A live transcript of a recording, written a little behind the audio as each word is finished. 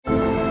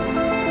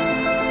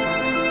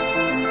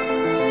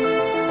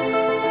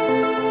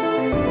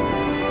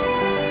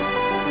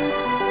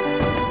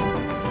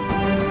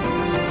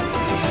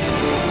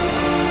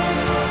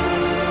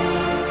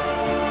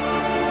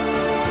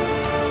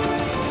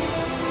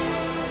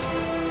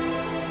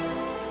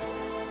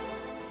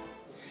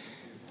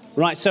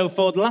Right, so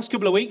for the last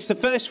couple of weeks, the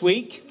first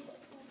week,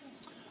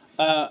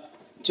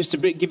 just to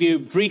give you a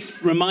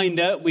brief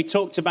reminder, we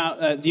talked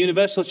about the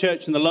Universal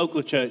Church and the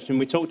local church, and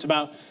we talked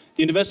about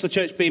the Universal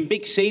Church being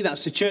Big C.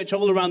 That's the church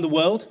all around the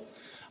world.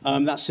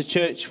 That's the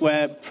church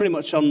where pretty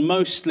much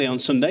mostly on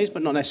Sundays,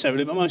 but not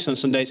necessarily, but mostly on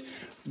Sundays,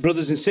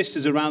 brothers and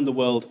sisters around the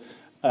world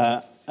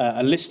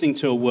are listening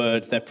to a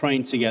word, they're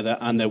praying together,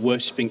 and they're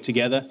worshipping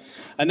together.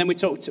 And then we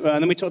talked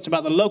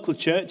about the local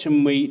church,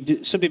 and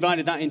we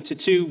subdivided that into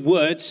two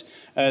words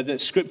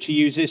that Scripture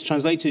uses,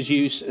 translators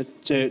use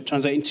to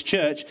translate into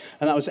church,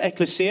 and that was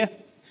ecclesia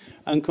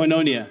and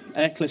koinonia.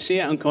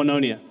 Ecclesia and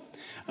koinonia.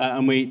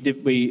 And we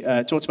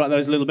talked about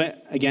those a little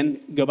bit. Again,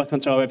 go back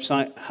onto our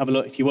website, have a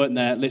look. If you weren't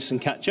there, listen,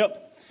 catch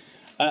up.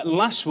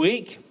 Last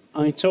week,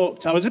 I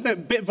was a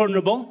bit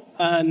vulnerable,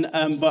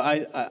 but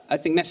I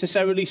think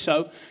necessarily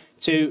so.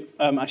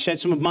 I shared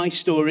some of my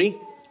story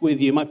with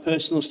you, my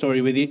personal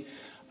story with you,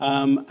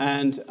 and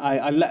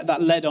that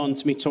led on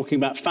to me talking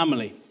about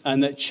family,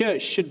 and that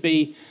church should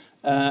be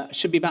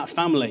about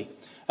family,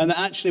 and that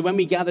actually when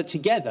we gather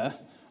together,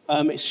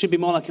 it should be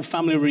more like a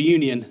family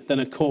reunion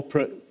than a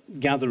corporate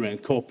gathering, a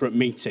corporate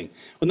meeting.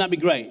 Wouldn't that be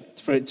great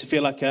for it to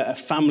feel like a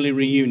family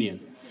reunion?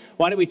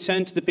 Why don't we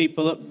turn to the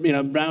people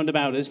round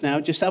about us now?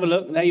 Just have a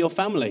look. They're your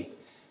family.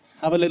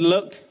 Have a little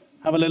look.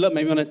 Have a little look.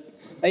 Maybe you want to.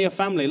 They're your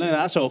family. Look,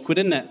 that's awkward,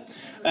 isn't it?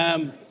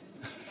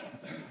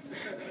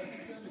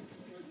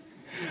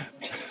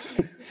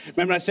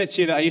 Remember I said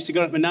to you that I used to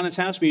go to my nana's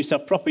house. We used to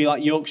have proper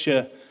like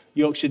Yorkshire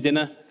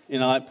dinner.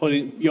 Like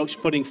Yorkshire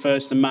pudding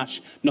first and mash,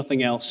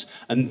 nothing else.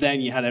 And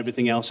then you had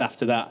everything else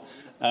after that.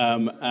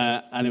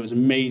 And it was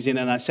amazing.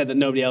 And I said that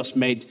nobody else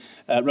made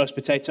roast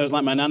potatoes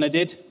like my nana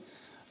did.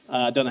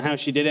 I don't know how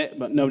she did it,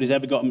 but nobody's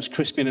ever got them as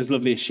crispy and as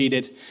lovely as she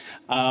did.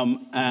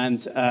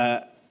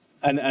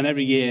 And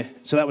every year,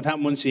 so that would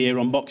happen once a year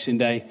on Boxing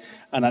Day,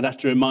 and I'd have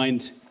to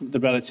remind the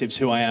relatives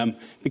who I am,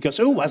 because,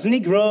 hasn't he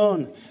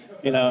grown?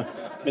 Be like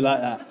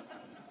that.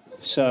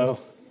 So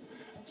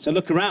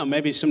look around,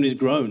 maybe somebody's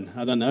grown,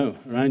 I don't know,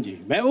 around you.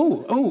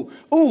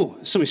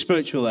 Something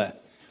spiritual there.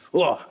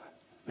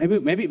 Maybe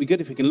it'd be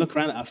good if we can look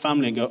around at our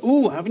family and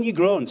go, haven't you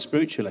grown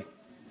spiritually?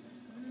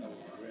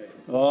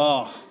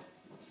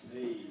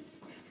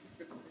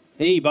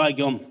 Hey, by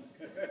gum.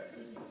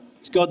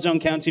 It's God's own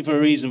county for a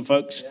reason,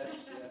 folks.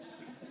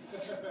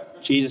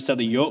 Jesus had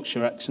a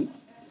Yorkshire accent.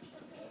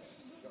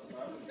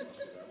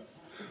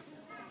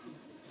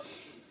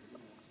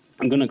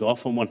 I'm going to go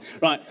off on one.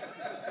 Right.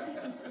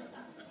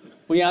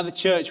 We are the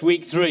church,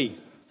 week 3.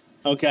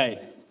 Okay.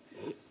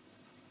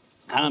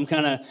 And I'm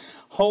kind of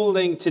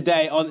holding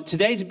today on.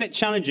 Today's a bit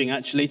challenging,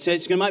 actually.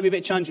 It might be a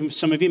bit challenging for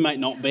some of you, might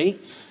not be.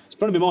 It's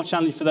probably more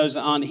challenging for those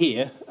that aren't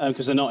here,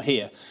 because they're not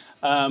here.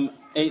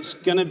 It's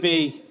going to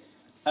be,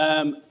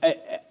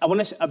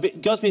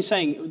 God's been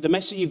saying the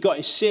message you've got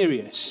is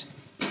serious.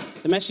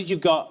 The message you've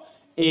got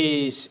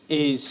is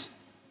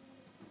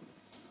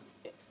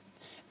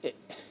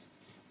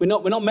we're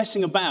not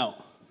messing about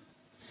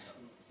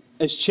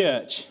as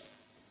church.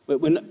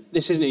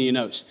 This isn't in your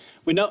notes.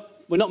 We're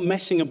not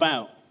messing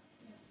about.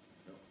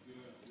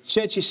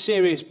 Church is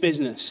serious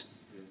business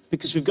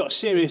because we've got a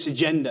serious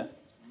agenda.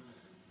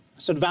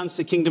 That's to advance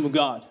the kingdom of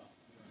God.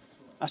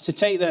 That's to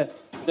take the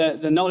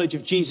knowledge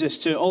of Jesus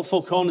to all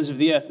four corners of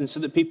the earth, and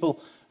so that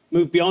people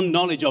move beyond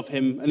knowledge of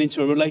him and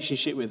into a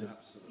relationship with him.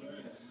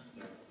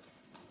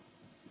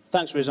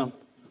 Thanks, Rizon.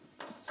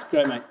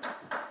 Great, mate.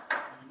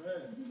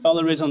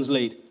 Follow Rizon's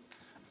lead.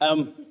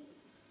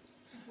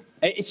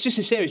 It's just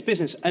a serious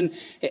business. And,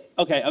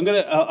 I'll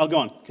go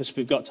on, because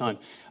we've got time.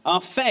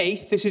 Our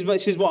faith, this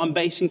is what I'm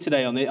basing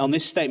today on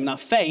this statement. Our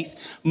faith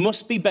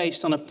must be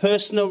based on a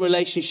personal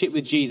relationship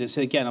with Jesus.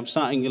 And again, I'm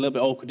starting a little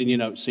bit awkward in your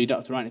notes, so you don't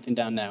have to write anything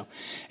down now.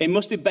 It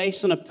must be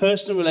based on a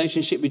personal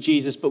relationship with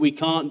Jesus, but we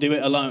can't do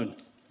it alone.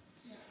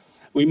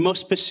 We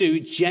must pursue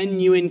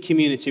genuine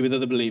community with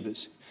other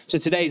believers. So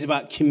today is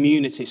about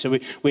community. So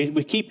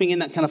we're keeping in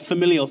that kind of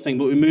familial thing,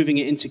 but we're moving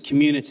it into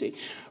community.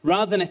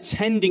 Rather than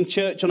attending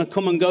church on a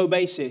come-and-go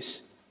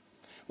basis,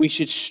 we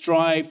should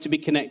strive to be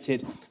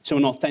connected to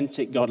an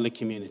authentic, godly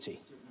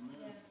community.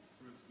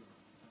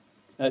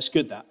 That's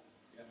good, that.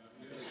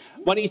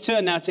 Why don't you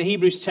turn now to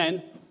Hebrews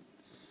 10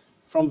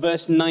 from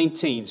verse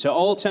 19. So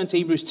all turn to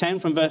Hebrews 10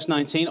 from verse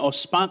 19, or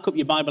spark up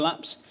your Bible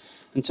apps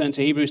and turn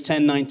to Hebrews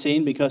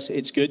 10:19, because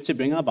it's good to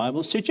bring our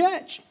Bibles to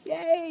church.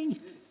 Yay!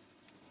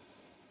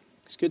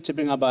 It's good to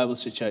bring our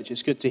Bibles to church.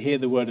 It's good to hear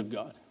the Word of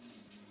God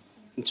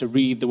and to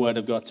read the Word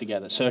of God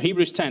together. So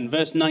Hebrews 10,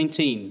 verse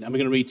 19, and we're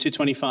going to read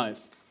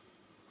 225.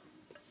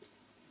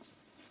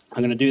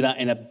 I'm going to do that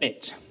in a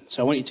bit.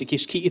 So I want you to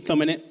just keep your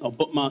thumb in it, or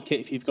bookmark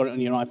it if you've got it on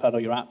your iPad or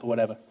your app or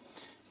whatever,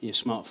 your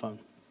smartphone.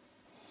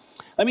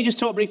 Let me just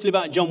talk briefly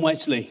about John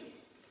Wesley,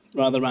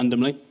 rather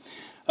randomly.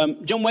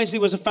 John Wesley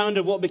was a founder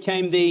of what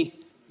became the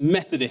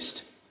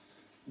Methodist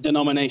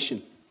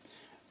denomination.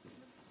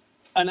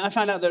 And I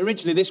found out that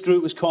originally this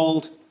group was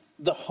called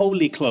the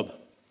Holy Club.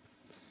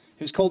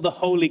 It was called the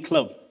Holy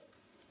Club.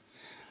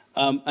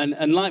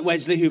 And like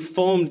Wesley, who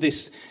formed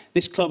this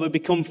club, had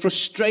become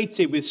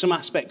frustrated with some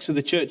aspects of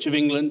the Church of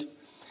England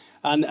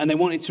and they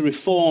wanted to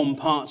reform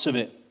parts of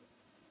it.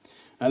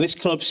 Now, this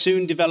club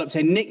soon developed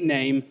a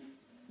nickname,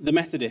 the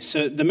Methodists.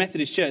 So the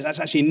Methodist Church, that's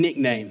actually a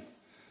nickname.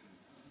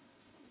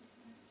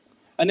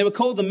 And they were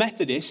called the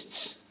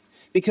Methodists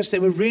because they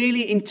were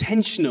really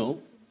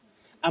intentional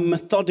and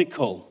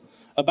methodical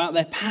about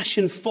their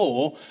passion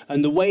for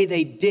and the way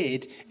they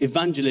did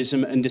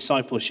evangelism and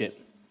discipleship.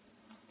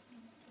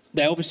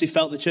 They obviously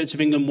felt the Church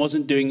of England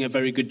wasn't doing a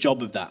very good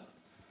job of that.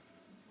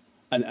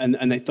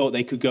 And they thought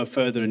they could go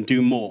further and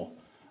do more.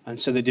 And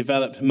so they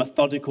developed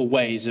methodical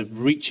ways of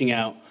reaching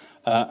out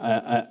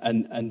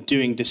and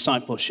doing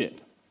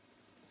discipleship.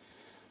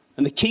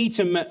 And the key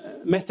to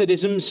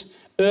Methodism's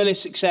early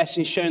success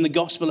in sharing the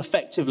gospel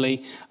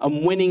effectively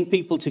and winning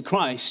people to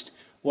Christ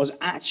was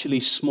actually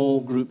small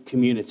group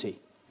community.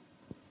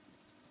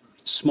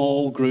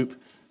 Small group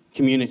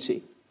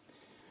community.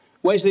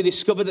 Wesley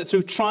discovered that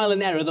through trial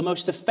and error, the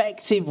most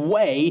effective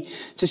way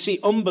to see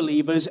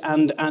unbelievers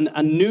and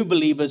new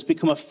believers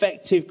become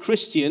effective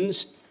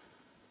Christians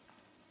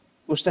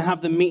was to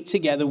have them meet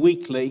together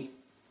weekly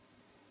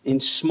in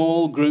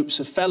small groups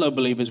of fellow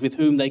believers with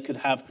whom they could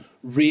have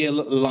real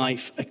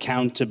life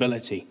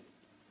accountability.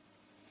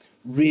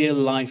 Real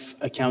life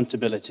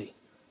accountability.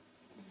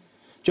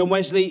 John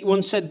Wesley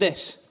once said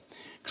this: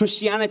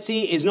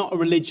 Christianity is not a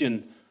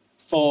religion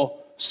for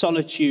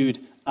solitude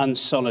and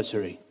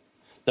solitary.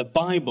 The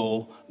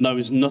Bible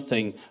knows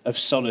nothing of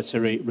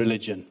solitary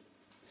religion.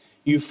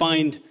 You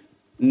find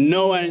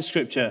nowhere in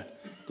Scripture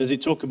does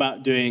it talk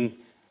about doing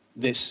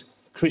this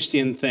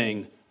Christian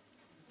thing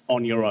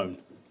on your own.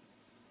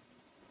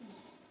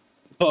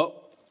 But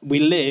we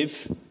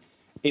live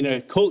in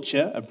a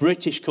culture, a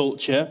British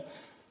culture,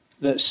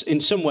 that in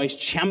some ways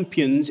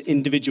champions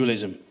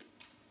individualism.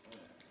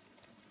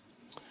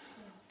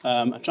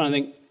 I'm trying to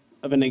think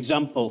of an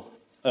example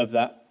of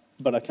that,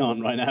 but I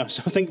can't right now.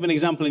 So think of an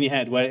example in your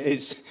head where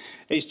it's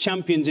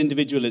champions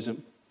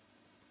individualism.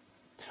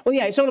 Well,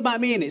 yeah, it's all about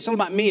me, and it's all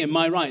about me and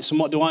my rights and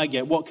what do I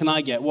get, what can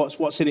I get,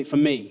 what's in it for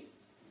me.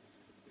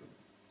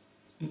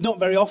 Not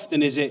very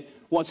often is it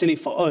what's in it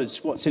for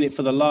us, what's in it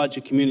for the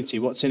larger community,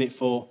 what's in it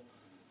for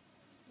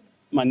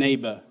my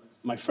neighbor,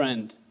 my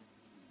friend.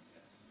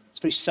 It's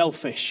very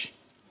selfish.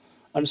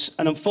 And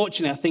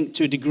unfortunately, I think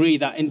to a degree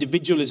that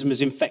individualism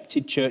has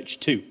infected church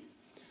too.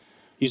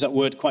 I use that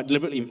word quite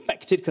deliberately,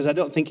 infected, because I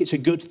don't think it's a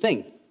good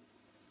thing.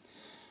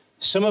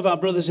 Some of our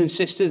brothers and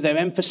sisters, they've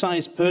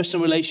emphasized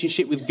personal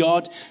relationship with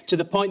God to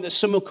the point that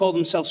some who call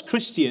themselves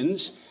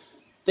Christians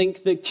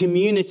think that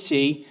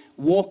community,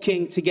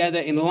 walking together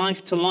in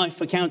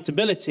life-to-life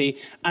accountability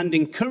and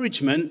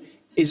encouragement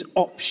is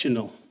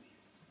optional.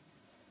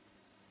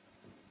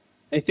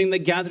 They think that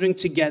gathering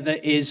together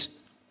is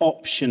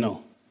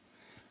optional.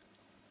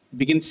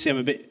 Begin to see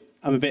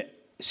I'm a bit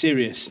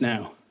serious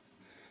now.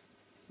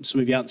 Some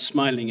of you aren't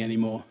smiling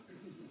anymore.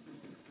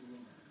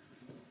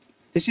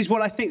 This is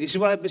what I think. This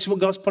is what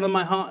God's put on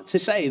my heart to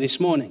say this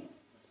morning.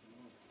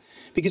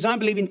 Because I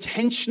believe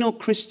intentional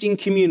Christian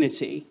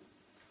community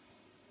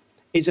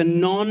is a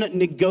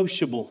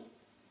non-negotiable.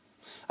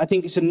 I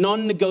think it's a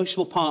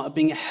non-negotiable part of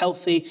being a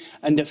healthy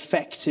and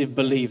effective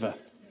believer.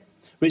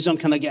 Rizon,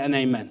 can I get an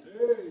amen?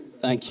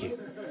 Thank you.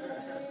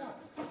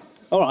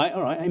 All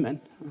right,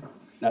 amen.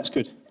 That's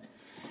good.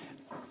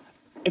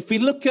 If we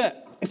look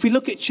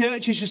at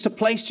church as just a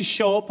place to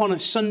show up on a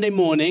Sunday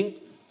morning,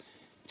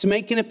 to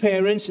make an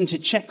appearance and to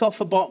check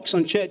off a box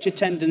on church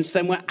attendance,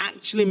 then we're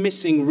actually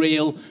missing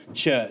real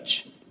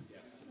church.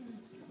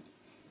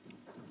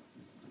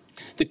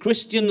 The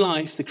Christian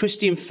life, the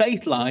Christian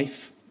faith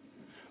life,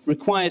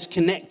 requires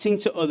connecting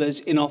to others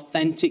in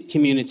authentic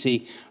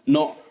community,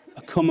 not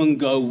a come and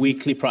go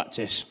weekly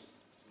practice.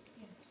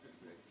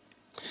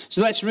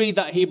 So let's read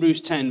that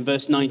Hebrews 10,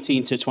 verse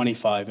 19 to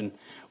 25, and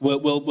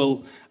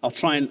I'll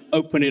try and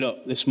open it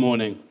up this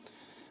morning.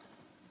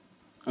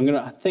 What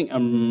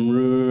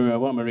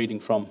am I reading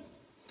from?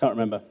 Can't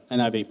remember.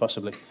 NIV,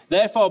 possibly.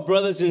 Therefore,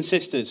 brothers and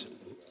sisters,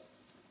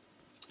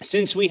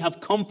 since we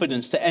have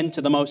confidence to enter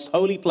the most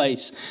holy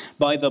place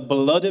by the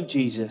blood of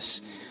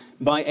Jesus,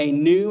 by a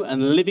new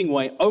and living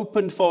way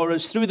opened for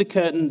us through the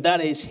curtain,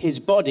 that is his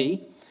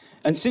body,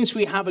 and since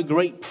we have a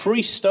great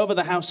priest over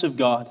the house of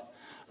God,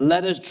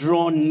 let us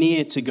draw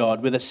near to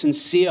God with a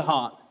sincere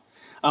heart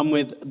and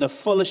with the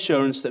full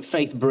assurance that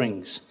faith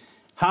brings,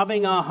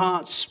 having our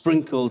hearts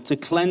sprinkled to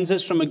cleanse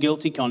us from a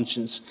guilty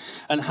conscience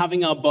and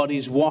having our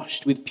bodies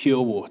washed with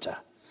pure water.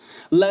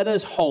 Let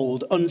us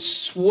hold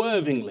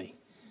unswervingly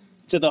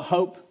to the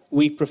hope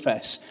we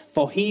profess,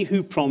 for he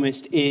who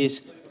promised is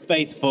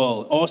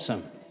faithful.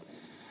 Awesome.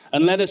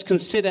 And let us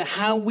consider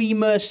how we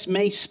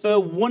may spur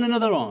one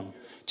another on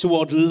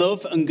toward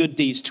love and good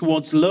deeds,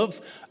 towards love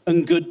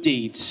and good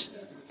deeds.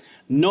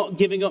 Not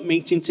giving up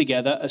meeting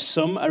together, as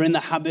some are in the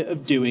habit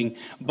of doing,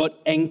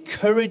 but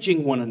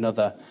encouraging one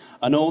another,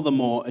 and all the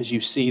more as you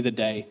see the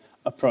day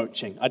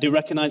approaching. I do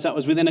recognize that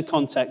was within a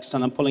context,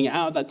 and I'm pulling it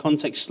out of that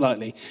context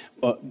slightly,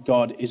 but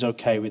God is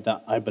okay with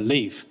that, I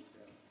believe.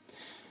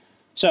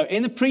 So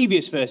in the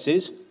previous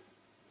verses,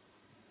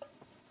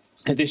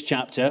 this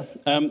chapter,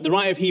 the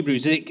writer of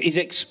Hebrews is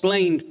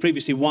explained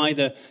previously why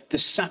the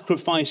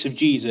sacrifice of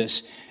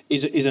Jesus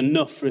is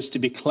enough for us to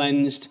be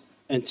cleansed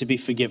and to be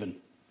forgiven.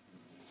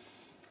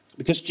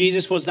 Because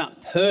Jesus was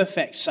that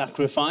perfect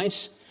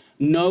sacrifice,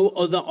 no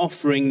other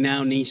offering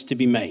now needs to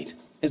be made.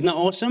 Isn't that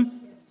awesome?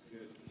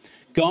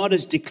 God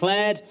has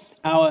declared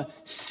our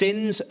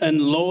sins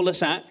and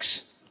lawless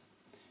acts.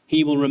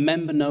 He will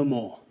remember no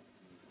more.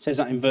 It says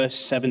that in verse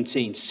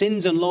 17.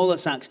 Sins and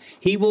lawless acts,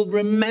 he will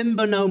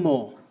remember no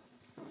more.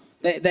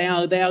 They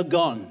are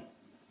gone.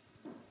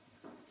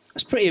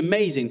 That's pretty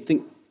amazing.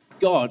 Think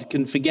God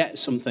can forget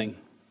something.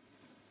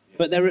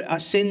 But our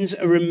sins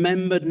are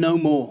remembered no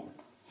more.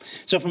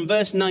 So from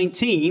verse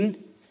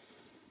 19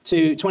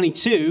 to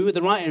 22,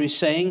 the writer is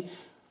saying,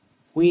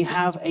 we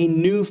have a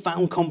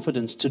newfound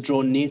confidence to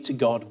draw near to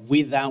God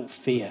without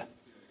fear.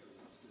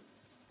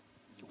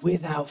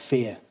 Without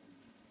fear.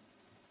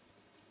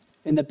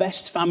 In the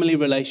best family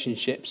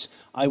relationships,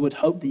 I would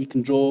hope that you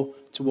can draw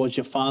towards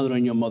your father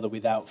and your mother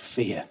without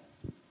fear.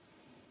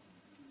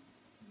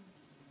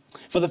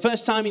 For the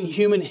first time in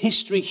human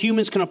history,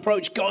 humans can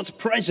approach God's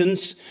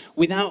presence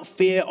without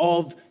fear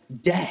of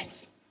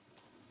death,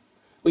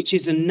 which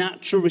is a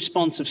natural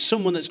response of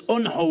someone that's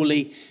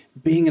unholy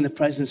being in the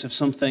presence of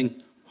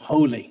something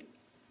holy.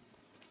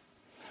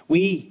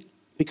 We,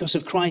 because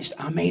of Christ,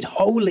 are made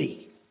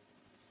holy.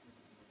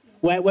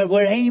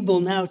 We're able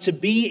now to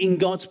be in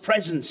God's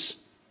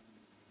presence,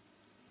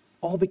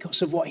 all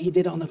because of what he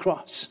did on the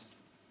cross.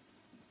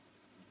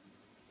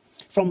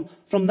 From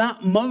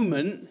that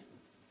moment,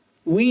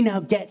 we now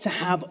get to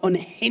have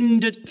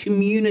unhindered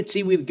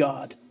community with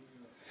God,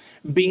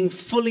 being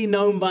fully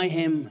known by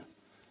him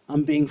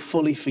and being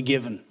fully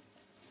forgiven.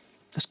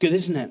 That's good,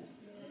 isn't it?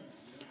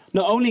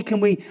 Not only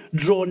can we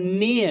draw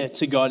near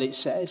to God, it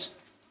says,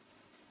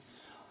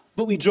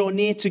 but we draw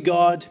near to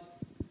God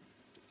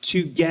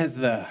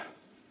together.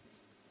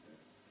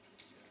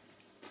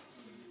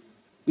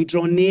 We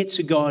draw near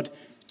to God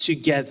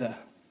together.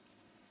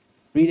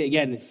 Read it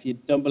again if you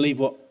don't believe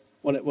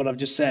what I've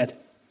just said.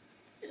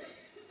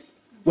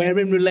 We're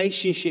in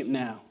relationship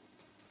now.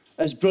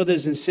 As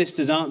brothers and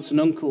sisters, aunts and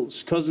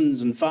uncles,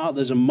 cousins and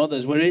fathers and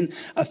mothers, we're in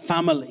a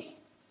family.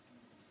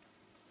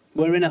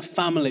 We're in a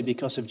family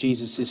because of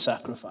Jesus'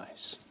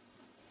 sacrifice.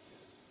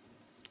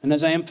 And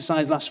as I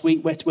emphasized last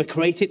week, we're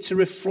created to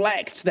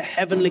reflect the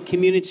heavenly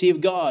community of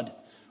God,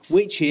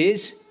 which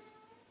is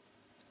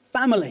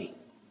family.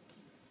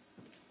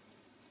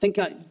 You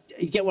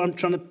get what I'm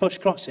trying to push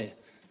across here?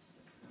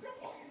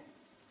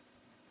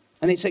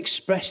 And it's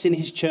expressed in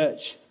his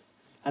church.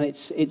 And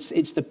it's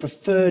the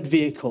preferred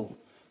vehicle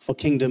for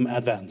kingdom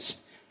advance.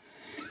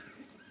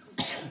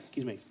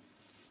 Excuse me.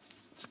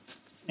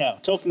 Now,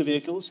 talking of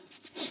vehicles,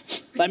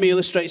 let me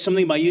illustrate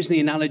something by using the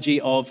analogy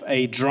of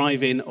a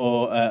drive-in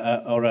or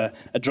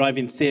a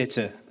drive-in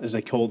theatre, as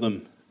they call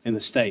them in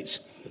the States.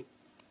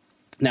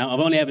 Now, I've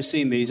only ever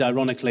seen these,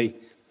 ironically,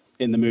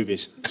 in the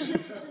movies.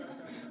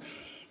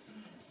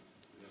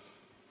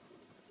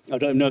 I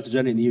don't even know if there's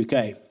any in the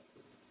UK.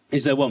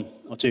 Is there one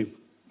or two?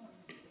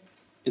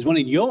 There's one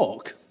in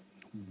York.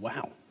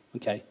 Wow.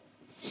 Okay.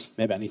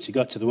 Maybe I need to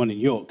go to the one in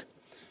York.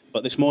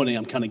 But this morning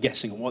I'm kind of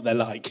guessing what they're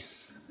like.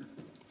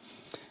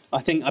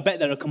 I bet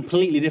they're a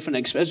completely different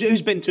experience.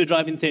 Who's been to a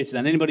drive-in theatre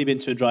then? Anybody been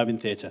to a drive-in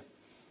theatre?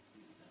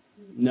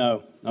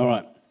 No. All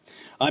right.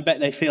 I bet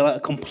they feel like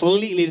a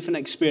completely different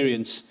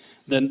experience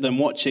than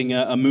watching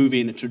a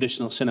movie in a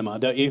traditional cinema,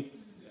 don't you?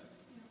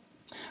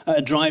 At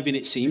a drive-in,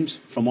 it seems,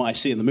 from what I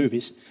see in the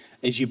movies,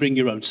 is you bring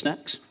your own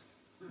snacks,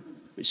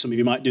 which some of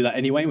you might do that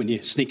anyway when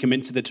you sneak them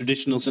into the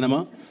traditional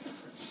cinema.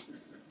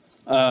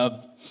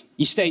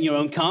 You stay in your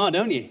own car,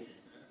 don't you?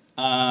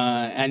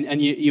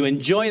 And you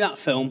enjoy that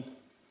film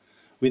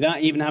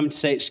without even having to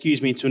say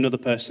excuse me to another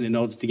person in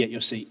order to get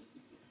your seat.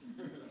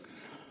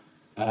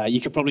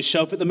 You could probably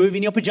show up at the movie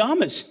in your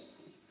pajamas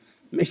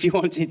if you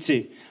wanted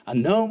to,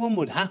 and no one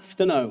would have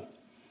to know.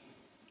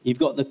 You've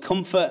got the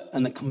comfort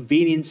and the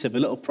convenience of a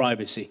little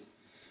privacy.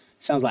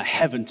 Sounds like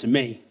heaven to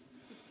me.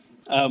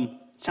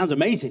 Sounds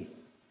amazing.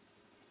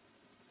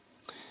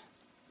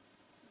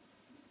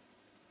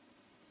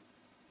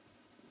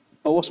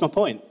 But what's my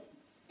point?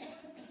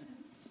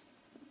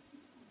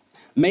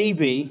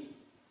 Maybe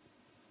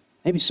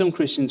some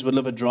Christians would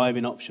love a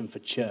drive-in option for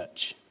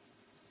church.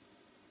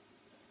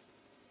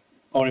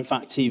 Or in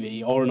fact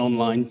TV, or an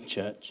online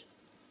church.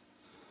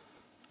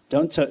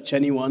 Don't touch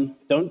anyone.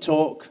 Don't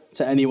talk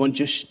to anyone.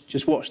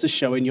 Just watch the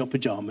show in your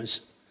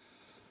pajamas.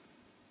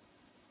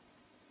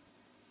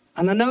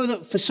 And I know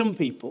that for some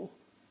people,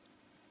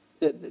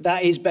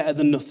 that is better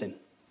than nothing.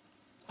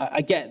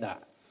 I get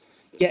that.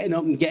 Getting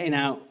up and getting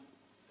out,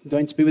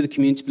 going to be with the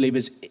community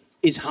believers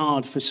is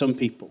hard for some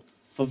people,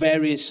 for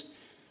various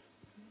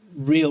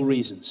real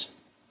reasons.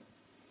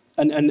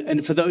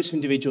 And for those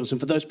individuals and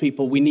for those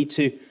people, we need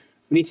to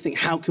think,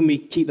 how can we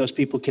keep those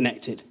people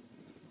connected?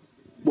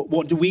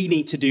 What do we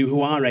need to do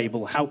who are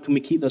able? How can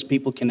we keep those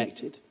people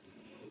connected?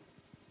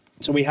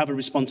 So we have a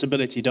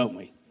responsibility, don't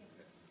we?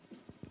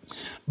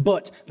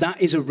 But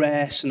that is a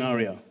rare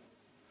scenario.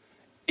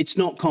 It's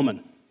not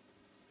common.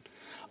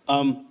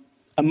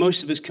 And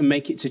most of us can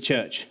make it to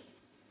church.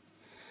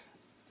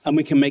 And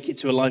we can make it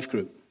to a life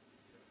group.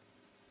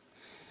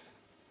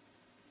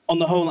 On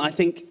the whole, I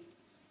think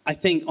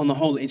on the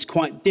whole, it's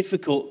quite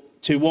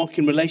difficult to walk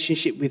in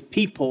relationship with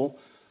people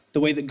the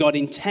way that God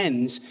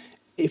intends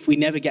if we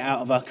never get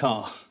out of our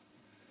car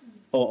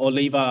or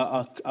leave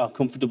our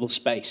comfortable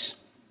space.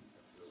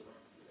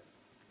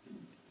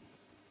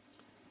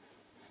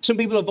 Some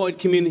people avoid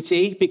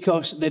community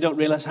because they don't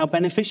realize how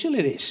beneficial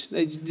it is.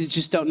 They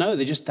just don't know.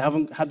 They just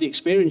haven't had the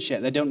experience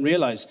yet. They don't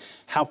realize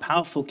how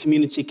powerful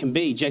community can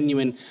be,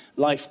 genuine,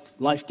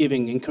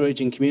 life-giving,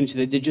 encouraging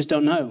community. They just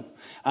don't know.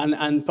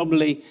 And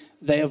probably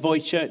they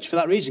avoid church for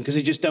that reason, because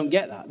they just don't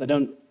get that.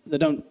 They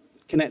don't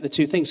connect the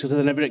two things because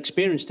they've never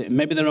experienced it. And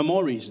maybe there are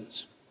more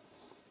reasons.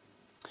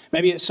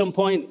 Maybe at some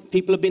point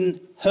people have been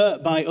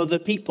hurt by other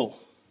people.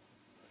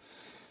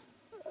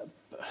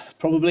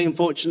 Probably,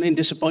 unfortunately, and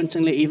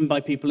disappointingly, even by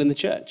people in the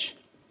church.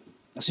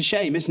 That's a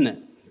shame, isn't it?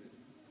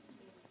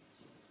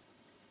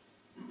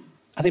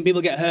 I think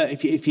people get hurt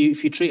if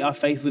you treat our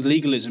faith with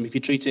legalism, if you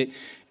treat it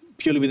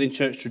purely within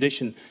church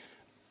tradition.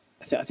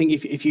 I think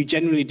if you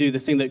genuinely do the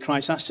thing that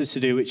Christ asked us to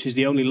do, which is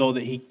the only law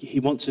that he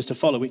wants us to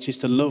follow, which is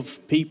to love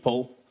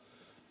people,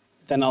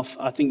 then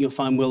I think you'll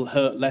find we'll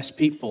hurt less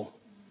people.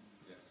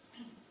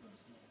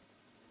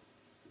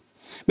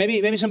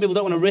 Maybe some people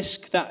don't want to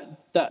risk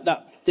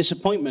that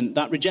disappointment,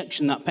 that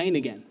rejection, that pain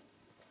again.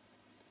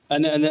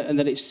 And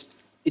that it's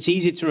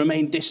easy to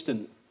remain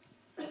distant,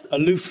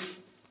 aloof.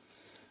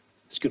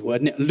 It's a good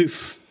word, isn't it?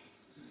 Aloof.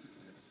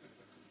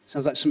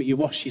 Sounds like something you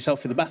wash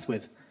yourself in the bath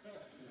with.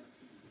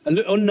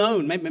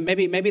 Unknown.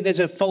 Maybe there's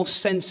a false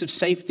sense of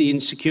safety in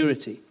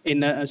security,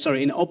 in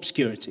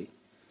obscurity.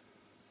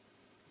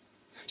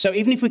 So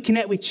even if we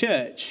connect with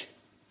church,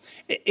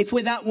 if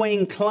we're that way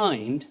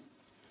inclined,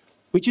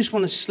 we just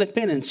want to slip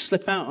in and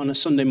slip out on a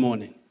Sunday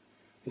morning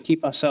and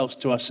keep ourselves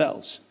to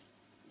ourselves.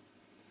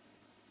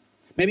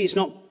 Maybe it's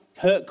not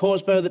hurt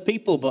caused by other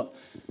people, but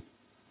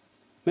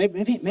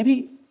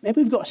maybe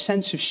we've got a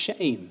sense of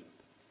shame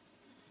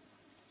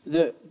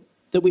that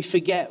we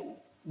forget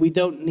we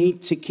don't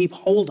need to keep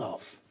hold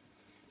of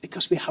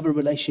because we have a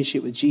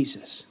relationship with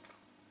Jesus.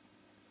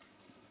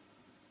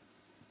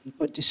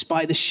 But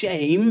despite the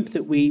shame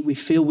that we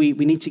feel we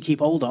need to keep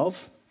hold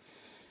of,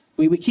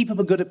 we keep up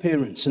a good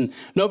appearance and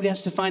nobody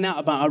has to find out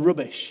about our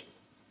rubbish.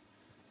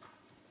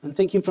 And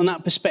thinking from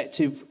that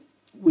perspective,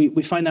 we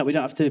find out we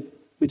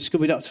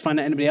discover we don't have to find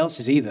out anybody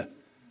else's either.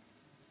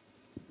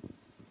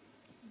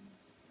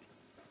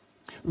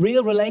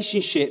 Real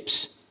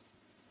relationships,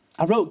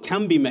 I wrote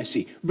can be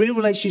messy. Real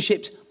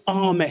relationships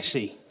are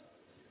messy.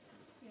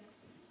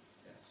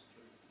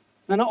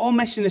 Now, not all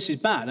messiness is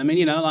bad. I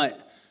mean, like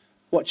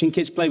watching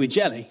kids play with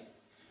jelly,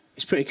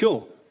 it's pretty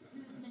cool.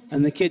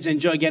 And the kids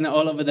enjoy getting it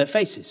all over their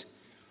faces.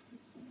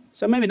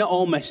 So maybe not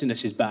all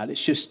messiness is bad.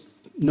 It's just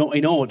not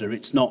in order.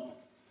 It's not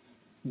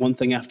one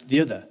thing after the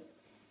other.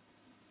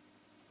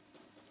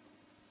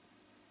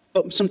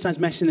 But sometimes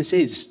messiness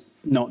is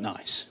not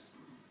nice.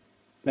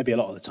 Maybe a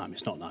lot of the time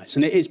it's not nice.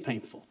 And it is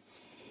painful.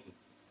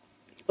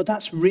 But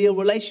that's real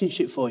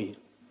relationship for you.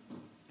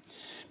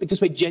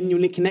 Because we're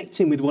genuinely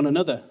connecting with one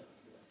another.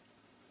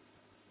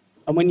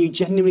 And when you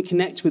genuinely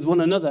connect with one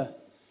another,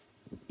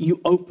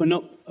 you open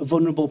up a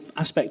vulnerable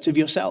aspect of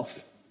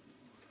yourself.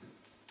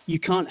 You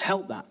can't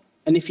help that.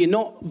 And if you're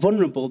not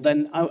vulnerable,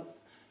 then you've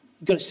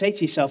got to say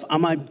to yourself,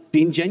 am I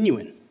being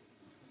genuine?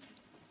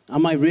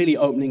 Am I really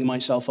opening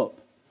myself up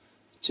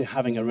to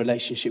having a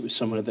relationship with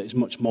someone that is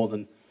much more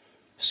than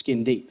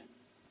skin deep?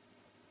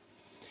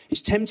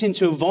 It's tempting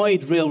to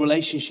avoid real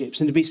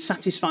relationships and to be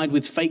satisfied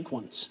with fake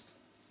ones.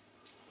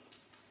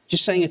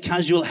 Just saying a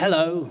casual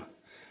hello,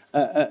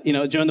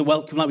 during the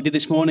welcome like we did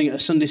this morning at a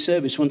Sunday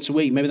service once a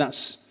week. Maybe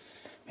that's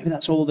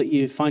all that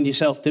you find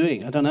yourself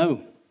doing. I don't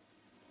know.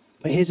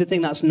 But here's the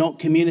thing, that's not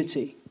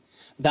community.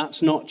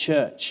 That's not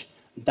church.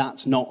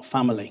 That's not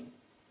family.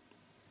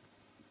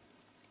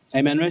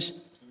 Amen, Riz?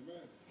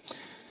 Amen.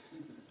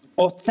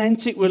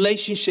 Authentic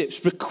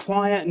relationships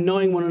require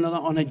knowing one another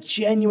on a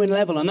genuine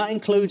level. And that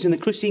includes, in the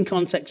Christian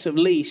context at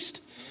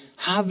least,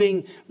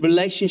 having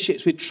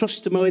relationships with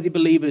trustworthy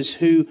believers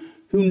who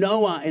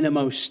know our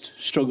innermost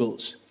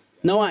struggles,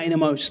 know our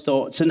innermost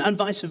thoughts, and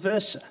vice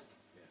versa.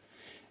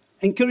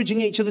 Encouraging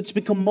each other to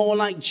become more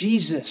like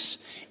Jesus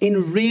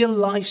in real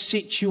life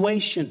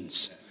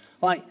situations.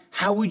 Like,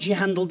 how would you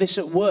handle this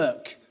at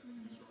work?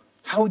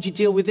 How would you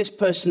deal with this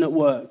person at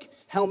work?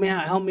 Help me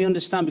out, help me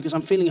understand, because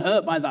I'm feeling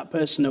hurt by that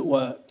person at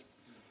work.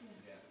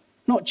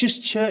 Not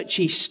just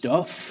churchy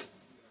stuff,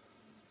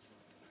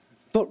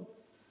 but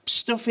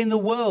stuff in the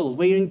world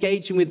where you're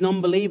engaging with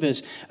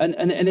non-believers. And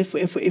if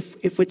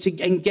we're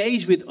to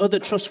engage with other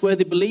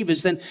trustworthy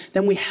believers, then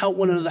we help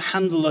one another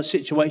handle those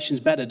situations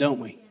better, don't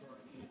we?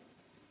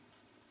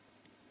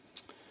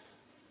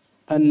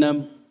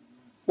 And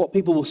what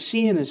people will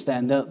see in us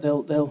then,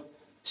 they'll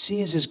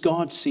see us as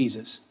God sees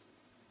us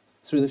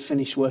through the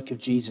finished work of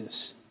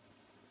Jesus.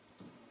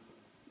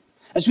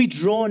 As we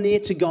draw near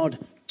to God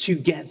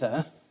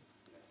together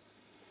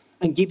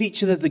and give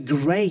each other the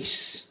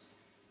grace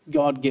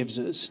God gives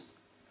us,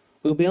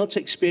 We'll be able to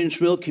experience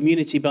real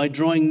community by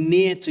drawing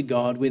near to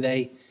God with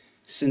a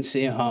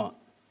sincere heart,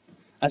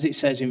 as it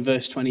says in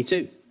verse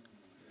 22.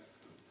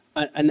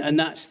 And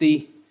that's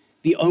the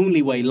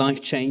only way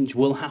life change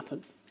will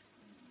happen.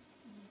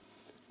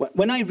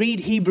 When I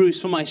read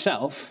Hebrews for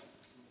myself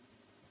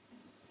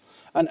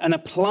and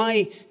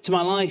apply to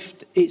my life,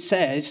 it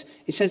says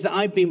that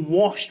I've been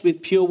washed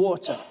with pure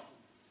water.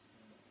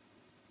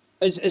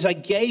 As I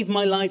gave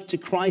my life to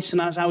Christ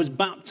and as I was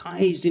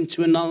baptized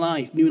into a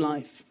new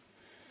life.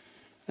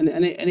 And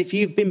if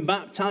you've been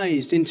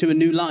baptized into a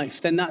new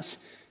life, then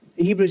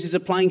Hebrews is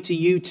applying to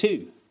you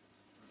too.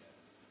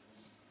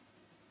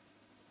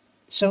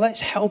 So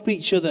let's help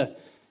each other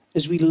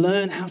as we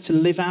learn how to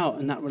live out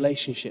in that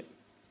relationship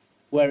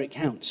where it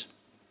counts.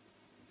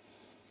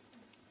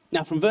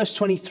 Now from verse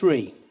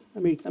 23,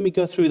 let me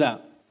go through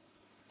that.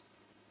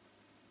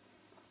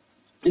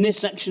 In this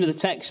section of the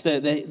text,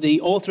 the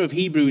author of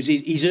Hebrews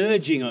is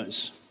urging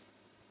us,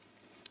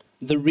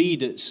 the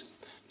readers,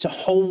 to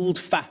hold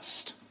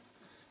fast.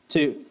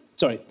 To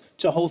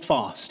hold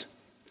fast.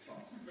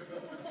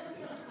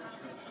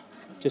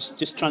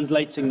 Just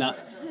translating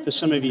that for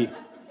some of you.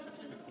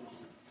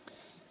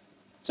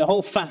 To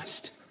hold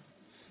fast.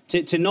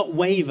 To not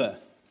waver.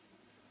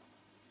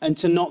 And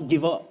to not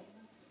give up.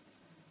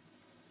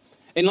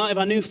 In light of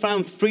our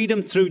newfound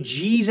freedom through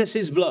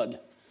Jesus' blood,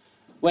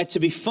 we're to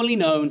be fully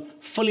known,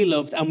 fully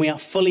loved, and we are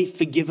fully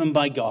forgiven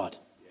by God.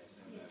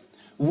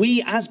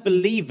 We as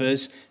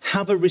believers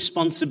have a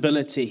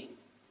responsibility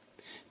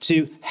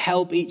to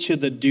help each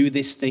other do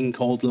this thing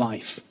called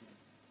life.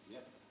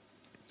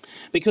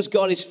 Because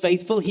God is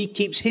faithful, he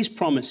keeps his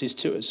promises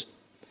to us.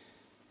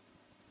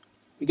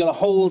 We've got to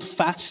hold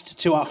fast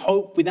to our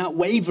hope without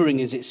wavering,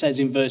 as it says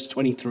in verse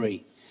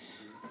 23.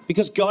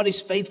 Because God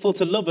is faithful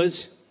to love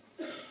us,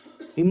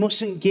 we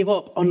mustn't give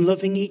up on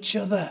loving each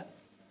other.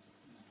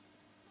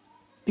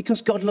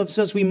 Because God loves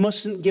us, we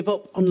mustn't give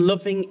up on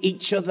loving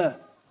each other.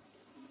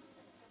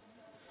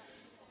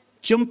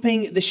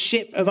 Jumping the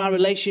ship of our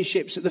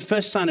relationships at the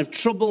first sign of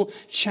trouble,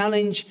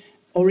 challenge,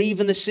 or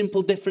even the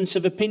simple difference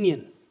of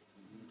opinion.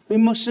 We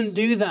mustn't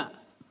do that.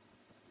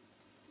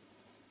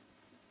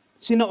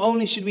 See, not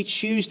only should we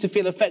choose to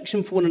feel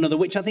affection for one another,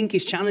 which I think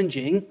is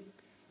challenging,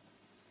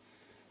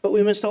 but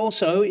we must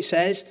also, it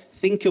says,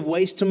 think of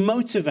ways to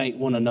motivate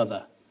one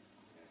another.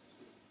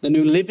 The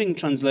New Living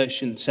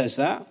Translation says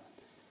that.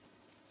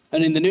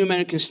 And in the New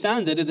American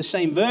Standard, of the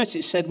same verse,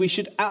 it said we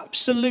should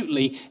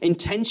absolutely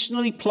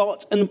intentionally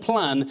plot and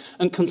plan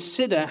and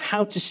consider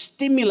how to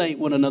stimulate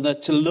one another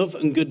to love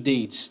and good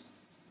deeds.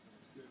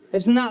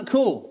 Isn't that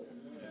cool?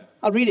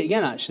 I'll read it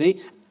again,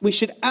 actually. We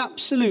should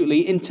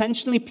absolutely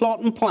intentionally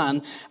plot and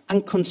plan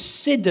and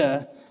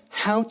consider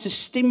how to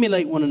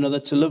stimulate one another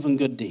to love and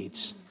good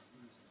deeds.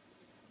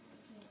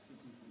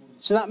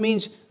 So that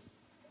means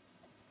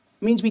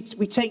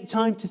we take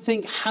time to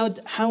think, how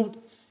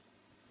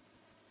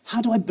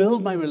do I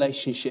build my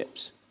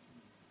relationships?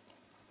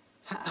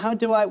 What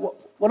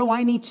do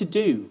I need to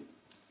do?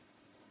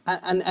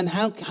 And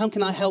how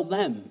can I help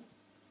them?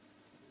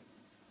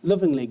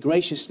 Lovingly,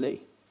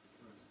 graciously.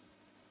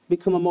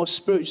 Become a more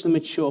spiritually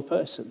mature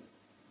person.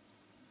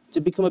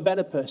 To become a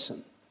better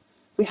person.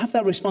 We have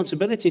that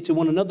responsibility to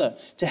one another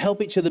to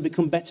help each other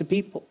become better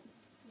people.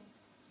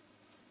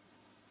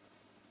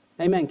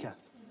 Amen, Kath.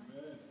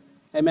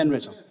 Amen,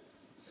 Rizal.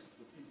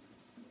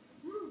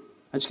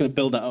 I'm just going to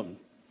build that up.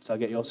 So I'll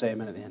get you all say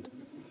amen at the end.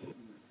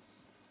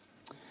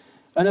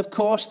 And of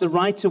course, the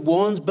writer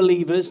warns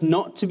believers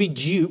not to be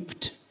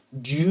duped,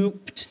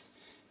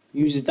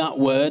 uses that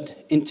word,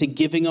 into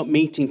giving up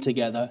meeting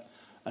together,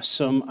 as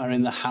some are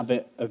in the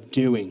habit of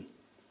doing.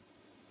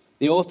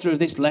 The author of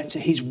this letter,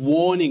 he's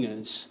warning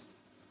us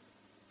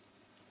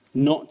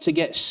not to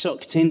get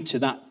sucked into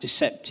that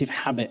deceptive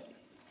habit.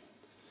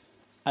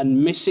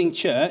 And missing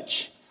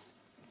church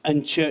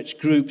and church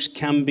groups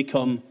can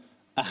become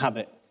a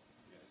habit.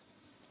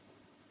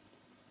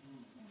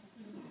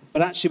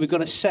 But actually, we've got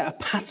to set a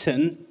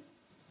pattern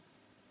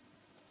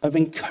of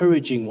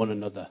encouraging one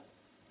another.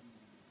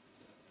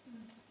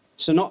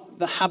 So not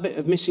the habit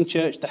of missing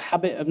church, the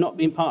habit of not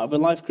being part of a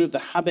life group, the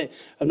habit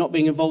of not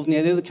being involved in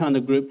any other kind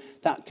of group,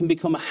 that can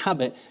become a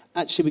habit.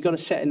 Actually, we've got to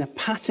set in a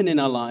pattern in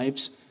our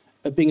lives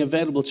of being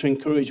available to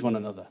encourage one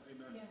another.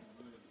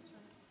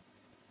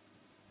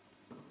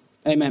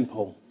 Amen,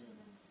 Paul.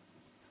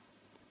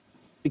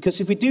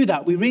 Because if we do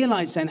that, we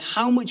realize then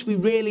how much we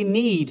really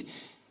need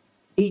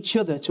each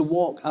other to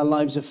walk our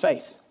lives of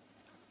faith.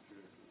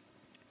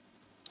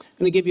 I'm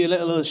going to give you a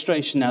little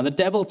illustration now. The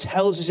devil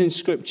tells us in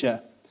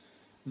Scripture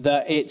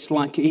that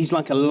he's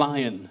like a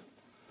lion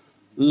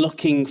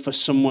looking for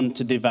someone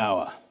to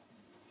devour.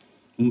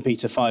 1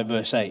 Peter 5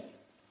 verse 8.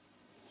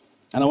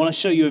 And I want to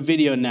show you a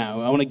video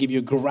now. I want to give you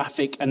a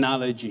graphic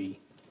analogy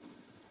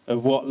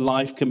of what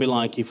life can be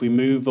like if we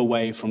move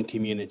away from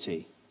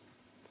community.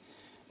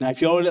 Now,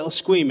 if you're a little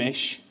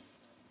squeamish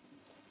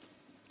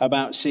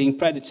about seeing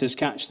predators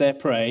catch their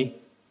prey,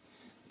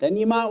 then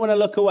you might want to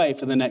look away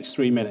for the next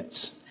 3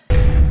 minutes.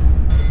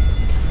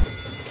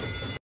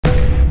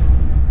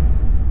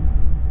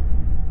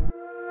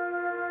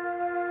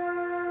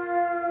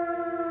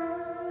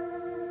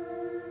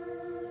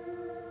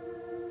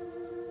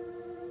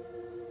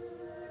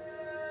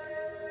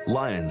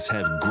 Lions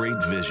have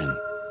great vision.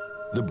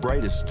 The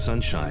brightest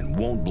sunshine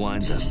won't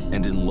blind them,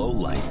 and in low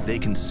light, they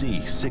can see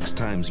 6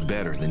 times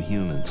better than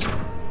humans.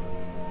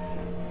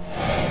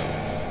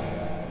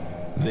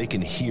 They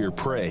can hear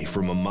prey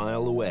from a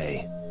mile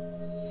away.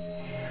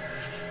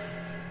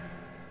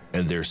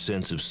 And their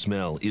sense of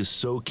smell is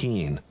so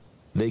keen,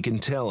 they can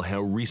tell how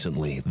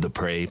recently the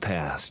prey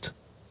passed.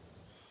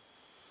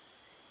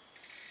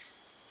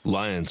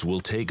 Lions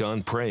will take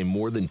on prey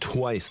more than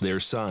twice their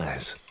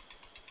size.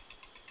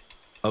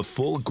 A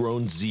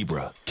full-grown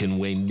zebra can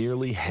weigh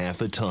nearly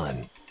half a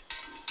ton.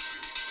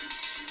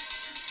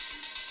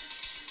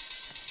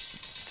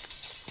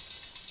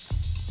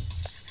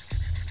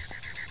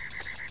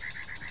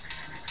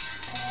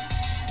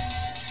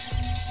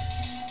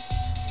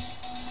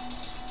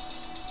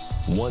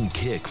 One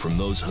kick from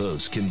those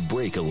hooves can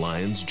break a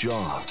lion's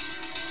jaw.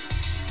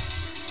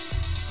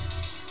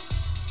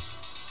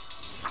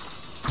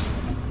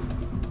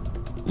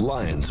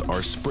 Lions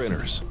are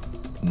sprinters,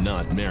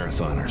 not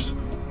marathoners.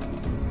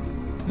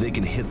 They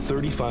can hit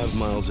 35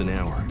 miles an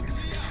hour,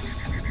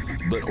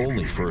 but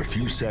only for a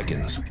few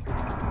seconds.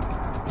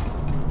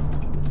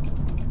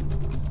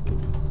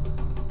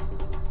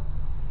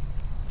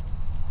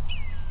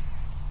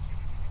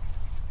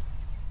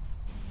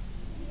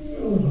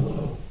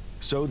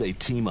 So they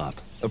team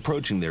up,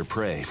 approaching their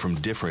prey from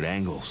different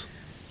angles.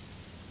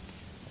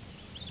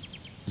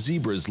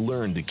 Zebras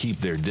learn to keep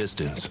their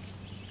distance,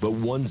 but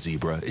one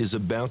zebra is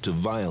about to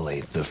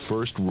violate the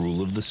first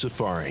rule of the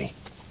safari.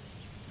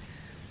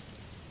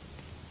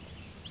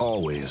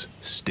 Always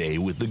stay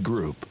with the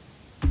group.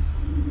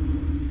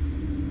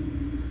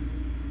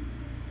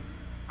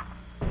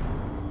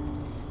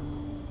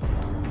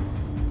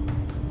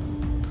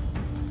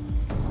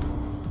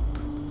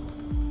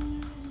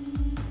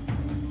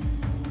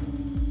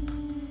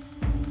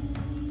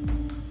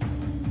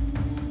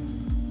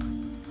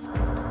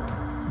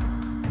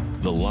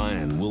 The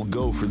lion will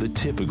go for the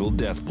typical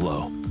death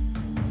blow,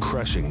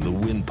 crushing the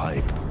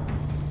windpipe.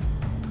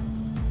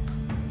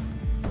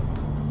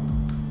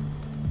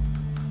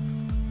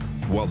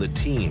 While the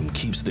team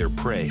keeps their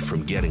prey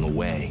from getting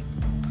away.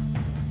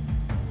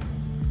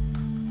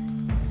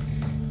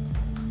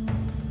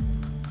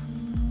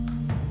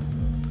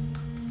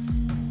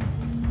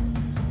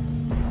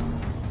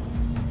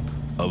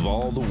 Of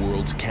all the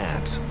world's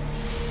cats,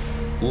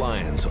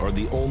 lions are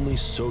the only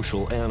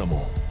social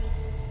animal,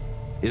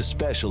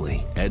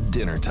 especially at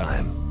dinner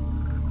time.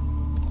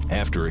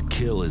 After a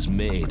kill is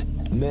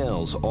made,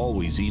 males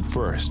always eat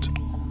first,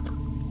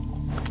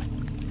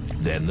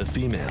 then the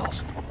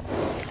females.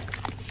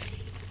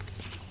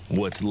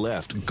 What's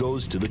left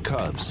goes to the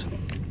cubs.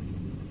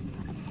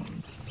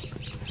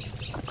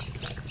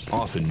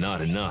 Often not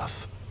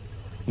enough.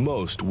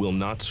 Most will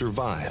not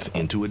survive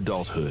into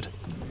adulthood.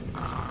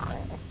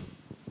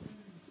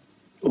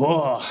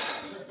 Oh.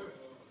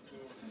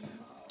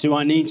 Do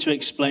I need to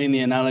explain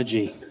the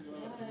analogy?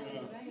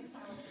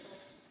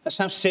 That's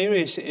how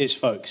serious it is,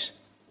 folks.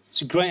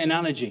 It's a great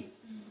analogy.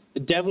 The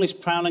devil is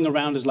prowling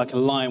around us like a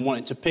lion,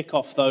 wanting to pick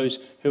off those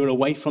who are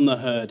away from the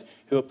herd,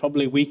 who are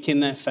probably weak in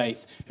their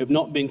faith, who have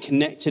not been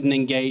connected and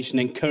engaged and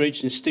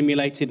encouraged and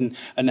stimulated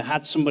and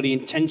had somebody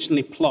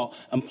intentionally plot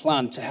and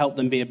plan to help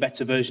them be a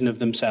better version of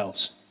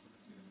themselves.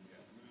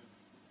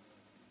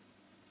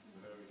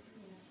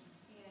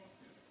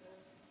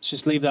 Let's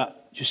just leave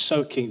that just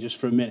soaking just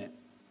for a minute.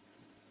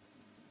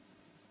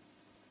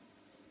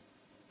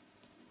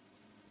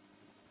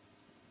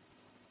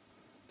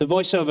 The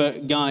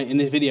voiceover guy in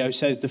this video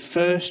says the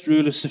first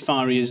rule of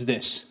safari is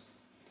this: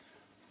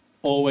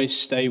 always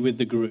stay with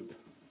the group.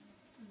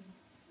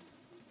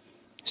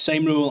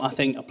 Same rule, I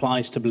think,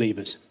 applies to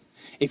believers.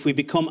 If we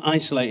become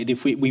isolated,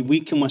 if we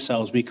weaken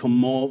ourselves, we become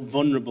more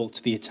vulnerable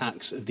to the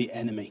attacks of the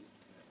enemy.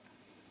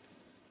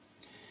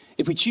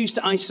 If we choose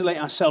to isolate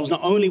ourselves,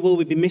 not only will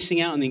we be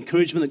missing out on the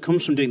encouragement that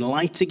comes from doing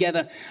life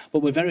together, but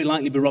we'll very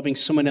likely be robbing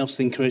someone else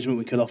the encouragement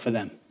we could offer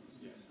them.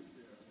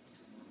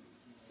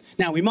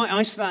 Now, we might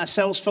isolate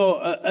ourselves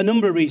for a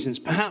number of reasons.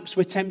 Perhaps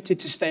we're tempted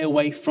to stay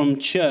away from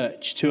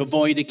church to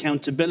avoid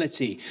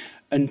accountability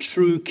and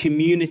true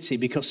community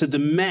because of the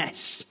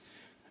mess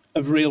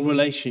of real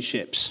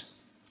relationships.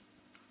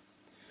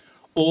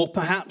 Or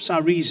perhaps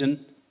our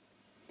reason,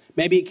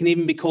 maybe it can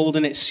even be called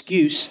an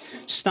excuse,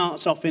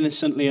 starts off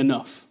innocently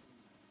enough.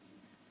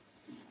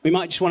 We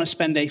might just want to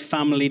spend a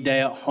family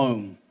day at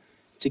home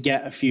to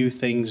get a few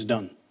things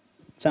done.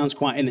 Sounds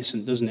quite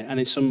innocent, doesn't it?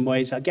 And in some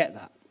ways, I get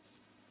that.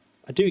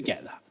 I do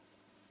get that.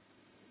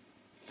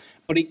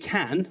 But it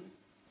can,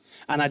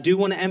 and I do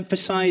want to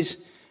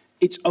emphasize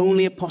it's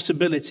only a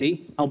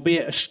possibility,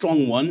 albeit a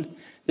strong one,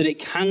 that it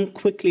can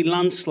quickly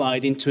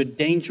landslide into a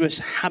dangerous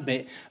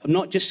habit of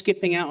not just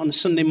skipping out on a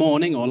Sunday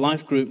morning or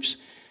life groups,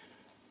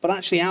 but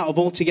actually out of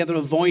altogether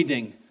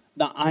avoiding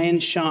that iron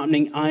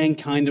sharpening iron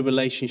kind of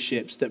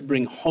relationships that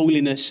bring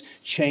holiness,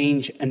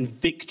 change, and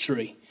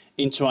victory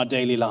into our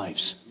daily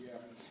lives.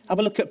 Have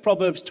a look at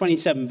Proverbs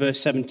 27, verse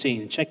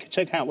 17.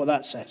 Check out what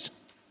that says.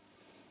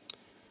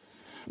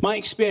 My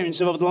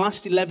experience of over the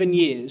last 11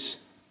 years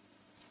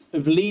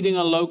of leading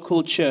a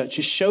local church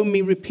has shown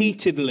me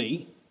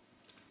repeatedly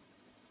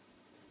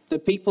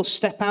that people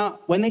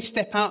when they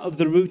step out of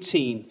the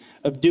routine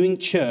of doing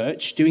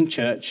church,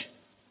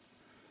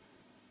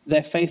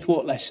 their faith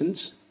walk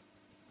lessens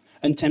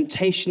and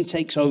temptation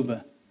takes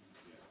over,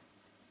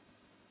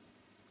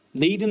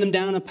 leading them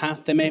down a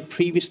path they may have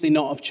previously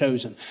not have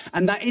chosen.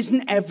 And that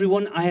isn't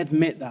everyone, I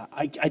admit that.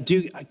 I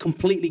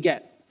completely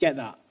get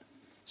that.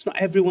 It's not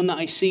everyone that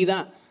I see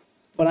that,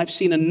 but I've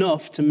seen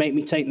enough to make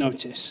me take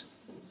notice.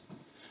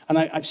 And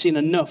I've seen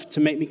enough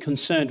to make me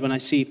concerned when I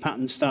see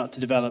patterns start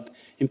to develop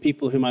in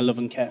people whom I love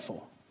and care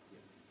for.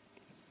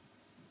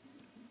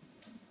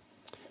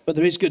 But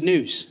there is good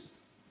news.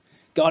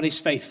 God is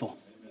faithful.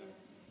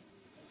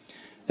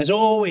 There's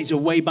always a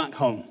way back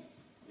home.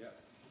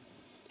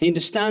 He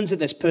understands that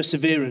there's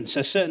perseverance,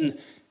 a certain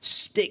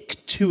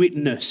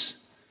stick-to-itness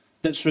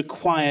that's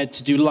required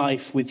to do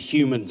life with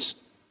humans.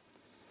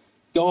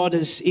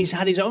 He's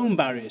had his own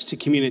barriers to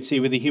community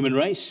with the human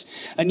race,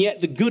 and yet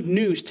the good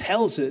news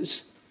tells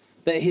us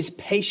that his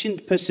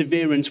patient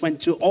perseverance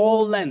went to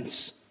all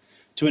lengths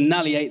to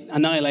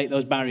annihilate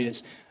those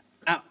barriers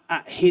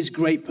at his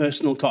great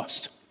personal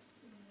cost.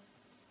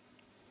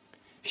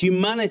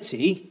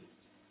 Humanity,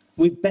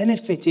 we've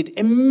benefited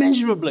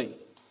immeasurably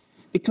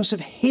because of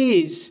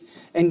his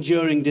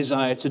enduring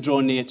desire to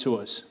draw near to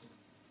us.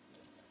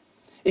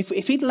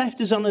 If he'd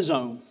left us on his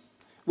own,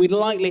 we'd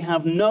likely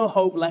have no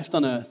hope left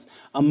on earth,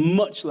 and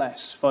much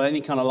less for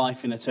any kind of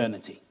life in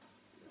eternity.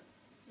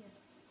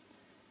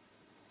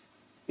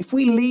 If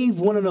we leave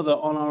one another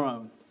on our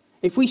own,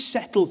 if we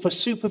settle for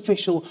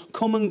superficial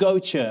come-and-go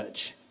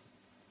church,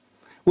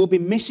 we'll be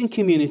missing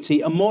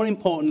community and, more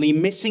importantly,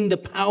 missing the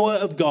power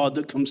of God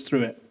that comes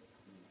through it.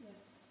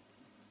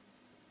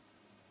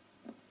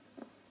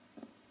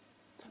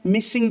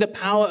 Missing the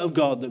power of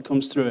God that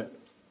comes through it.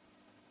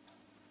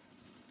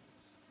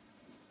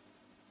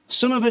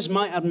 Some of us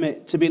might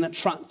admit to being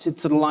attracted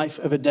to the life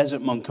of a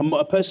desert monk,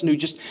 a person who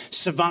just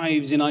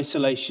survives in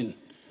isolation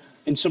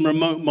in some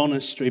remote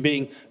monastery,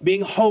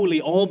 being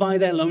holy all by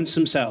their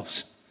lonesome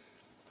selves.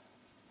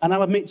 And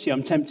I'll admit to you,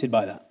 I'm tempted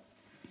by that.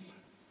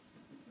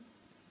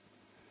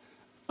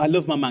 I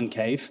love my man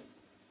cave,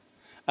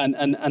 and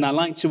I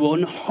like to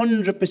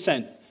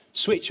 100%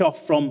 switch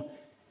off from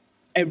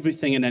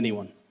everything and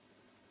anyone.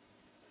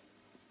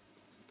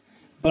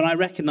 But I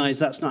recognize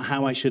that's not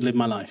how I should live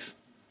my life.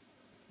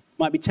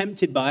 Might be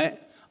tempted by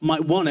it,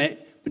 might want it,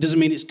 but it doesn't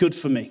mean it's good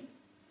for me.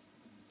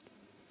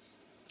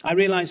 I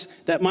realize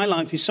that my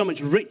life is so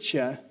much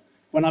richer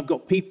when I've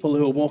got people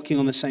who are walking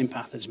on the same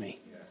path as me.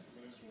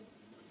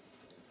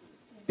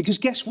 Because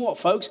guess what,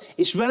 folks?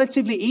 It's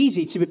relatively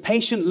easy to be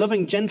patient,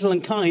 loving, gentle,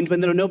 and kind when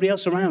there are nobody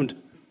else around.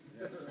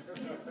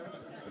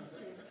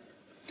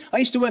 I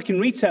used to work in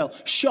retail.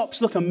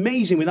 Shops look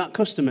amazing without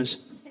customers.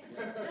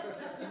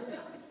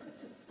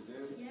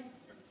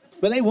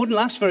 But they wouldn't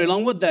last very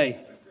long, would they?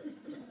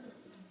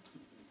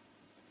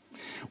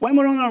 When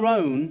we're on our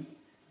own,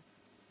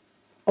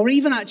 or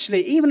even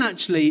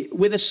actually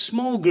with a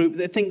small group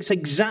that thinks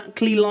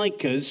exactly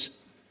like us,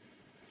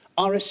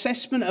 our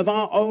assessment of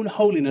our own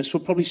holiness will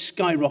probably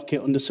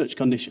skyrocket under such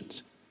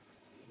conditions.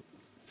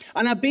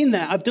 And I've been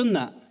there, I've done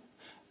that.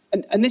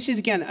 And this is,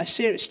 again, a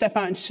step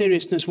out into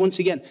seriousness once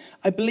again.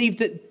 I believe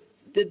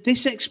that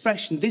this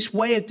expression, this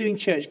way of doing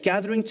church,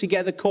 gathering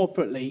together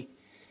corporately,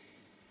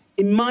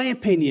 in my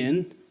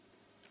opinion,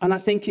 and I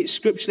think it's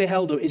scripturally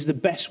held up, is the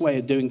best way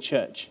of doing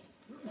church.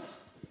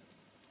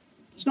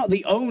 It's not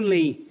the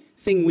only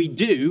thing we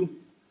do,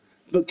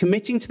 but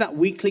committing to that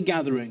weekly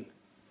gathering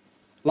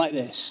like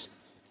this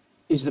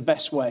is the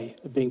best way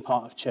of being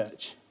part of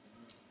church.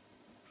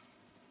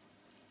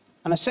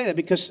 And I say that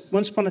because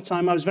once upon a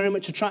time I was very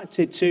much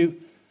attracted to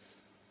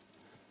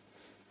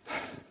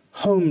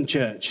home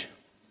church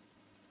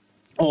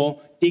or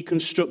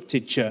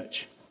deconstructed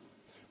church.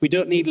 We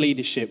don't need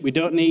leadership. We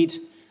don't need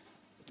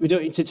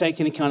to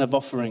take any kind of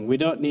offering. We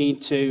don't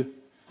need to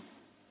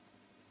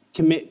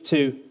commit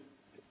to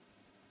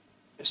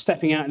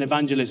stepping out in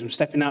evangelism,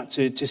 stepping out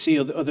to see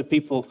other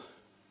people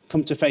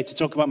come to faith, to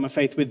talk about my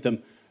faith with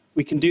them.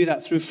 We can do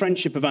that through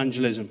friendship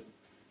evangelism,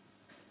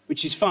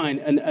 which is fine.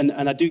 And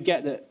I do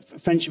get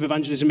that friendship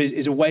evangelism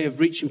is a way of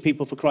reaching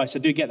people for Christ. I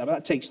do get that, but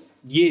that takes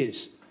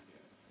years.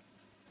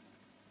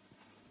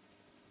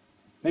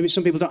 Maybe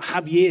some people don't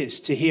have years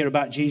to hear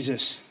about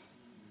Jesus.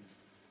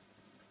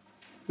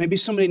 Maybe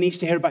somebody needs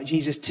to hear about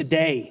Jesus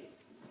today,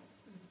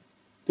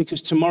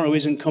 because tomorrow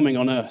isn't coming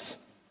on earth.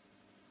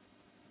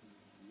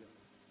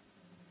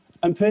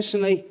 And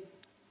personally,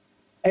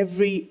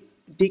 every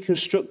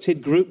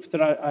deconstructed group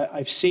that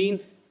I've seen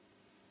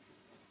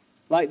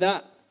like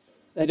that,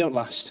 they don't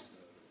last.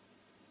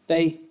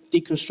 They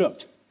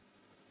deconstruct.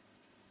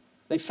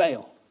 They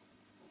fail.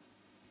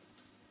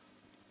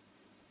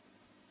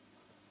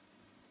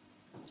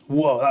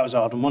 Whoa, that was a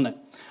hard one, wasn't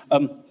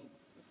it?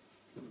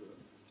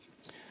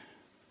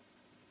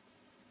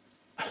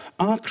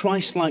 Our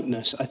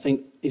Christ-likeness, I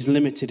think, is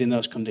limited in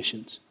those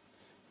conditions.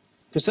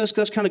 Because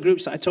those kind of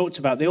groups that I talked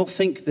about, they all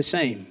think the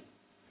same.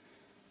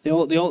 They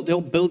all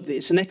build,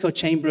 it's an echo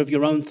chamber of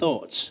your own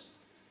thoughts.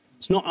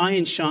 It's not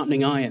iron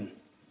sharpening iron.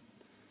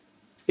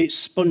 It's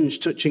sponge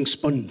touching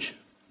sponge.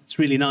 It's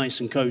really nice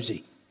and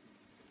cozy.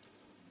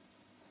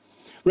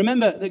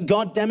 Remember that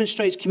God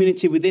demonstrates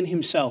community within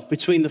himself,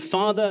 between the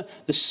Father,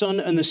 the Son,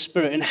 and the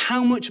Spirit. And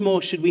how much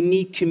more should we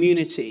need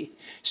community,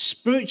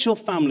 spiritual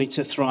family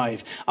to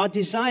thrive? Our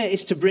desire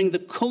is to bring the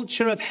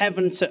culture of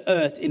heaven to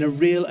earth in a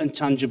real and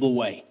tangible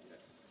way.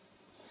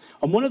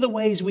 And one of the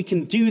ways we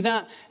can do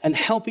that and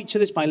help each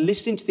other is by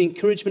listening to the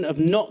encouragement of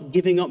not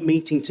giving up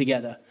meeting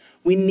together.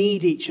 We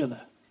need each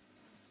other.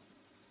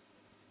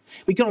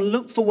 We've got to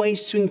look for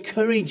ways to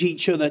encourage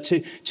each other,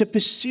 to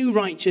pursue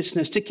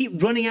righteousness, to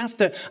keep running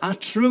after our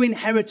true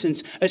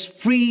inheritance as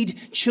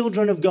freed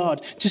children of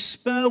God, to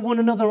spur one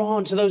another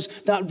on to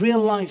that real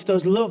life,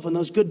 those love and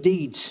those good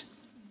deeds.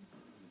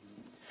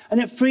 And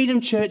at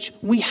Freedom Church,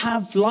 we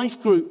have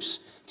life groups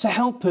to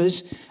help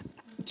us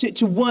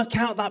to work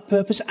out that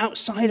purpose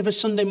outside of a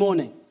Sunday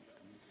morning.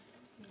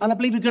 And I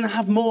believe we're going to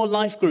have more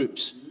life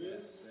groups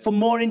for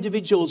more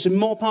individuals in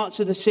more parts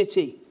of the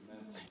city.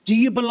 Do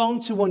you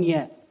belong to one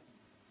yet?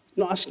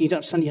 I'm not asking you,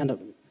 don't stand your hand up.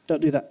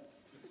 Don't do that.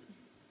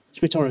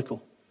 It's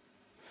rhetorical.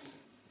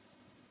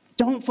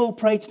 Don't fall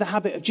prey to the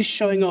habit of just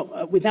showing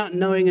up without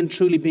knowing and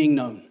truly being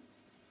known.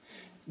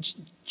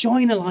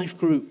 Join a life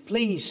group,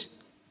 please.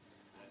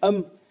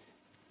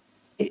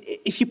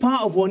 If you're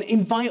part of one,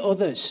 invite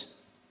others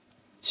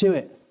to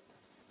it.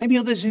 Maybe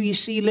others who you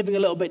see living a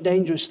little bit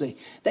dangerously.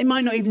 They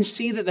might not even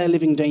see that they're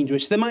living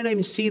dangerous. They might not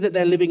even see that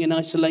they're living in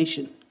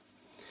isolation.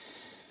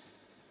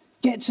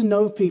 Get to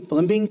know people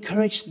and be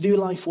encouraged to do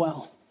life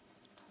well.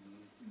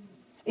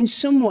 In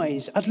some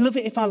ways, I'd love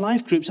it if our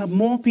life groups had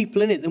more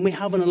people in it than we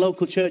have in a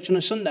local church on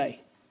a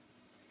Sunday.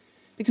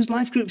 Because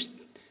life groups,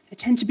 they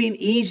tend to be an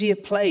easier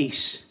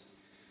place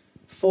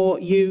for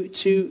you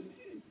to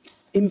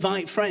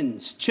invite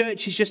friends.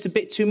 Church is just a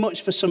bit too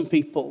much for some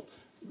people.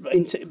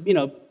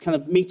 Kind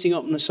of meeting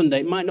up on a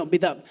Sunday. It might not be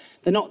that,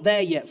 they're not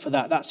there yet for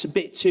that. That's a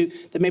bit too,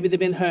 that maybe they've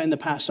been hurt in the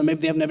past, or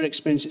maybe they've never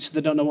experienced it, so they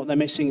don't know what they're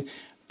missing.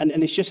 And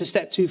it's just a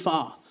step too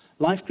far.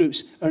 Life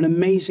groups are an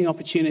amazing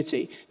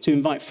opportunity to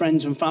invite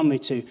friends and family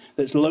to,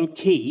 that's low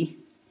key,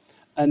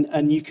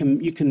 and you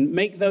can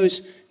make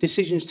those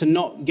decisions to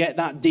not get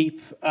that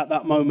deep at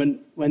that moment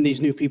when these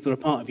new people are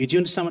part of you. Do you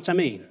understand what I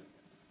mean?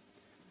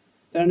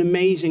 They're an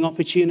amazing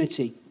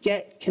opportunity.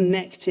 Get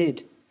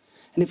connected.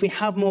 And if we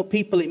have more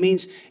people, it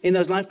means in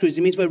those life groups,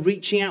 it means we're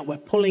reaching out, we're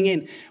pulling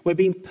in, we're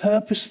being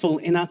purposeful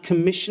in our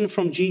commission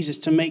from Jesus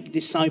to make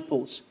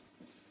disciples.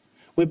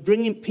 We're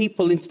bringing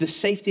people into the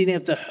safety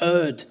of the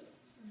herd,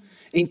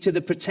 into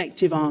the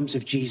protective arms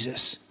of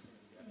Jesus.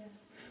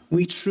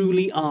 We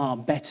truly are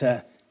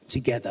better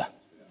together.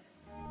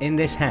 In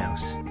this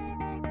house,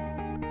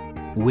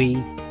 we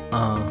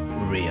are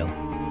real.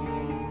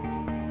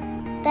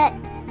 But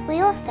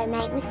we also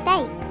make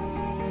mistakes.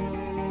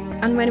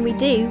 And when we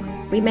do,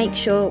 we make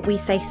sure we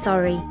say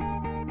sorry.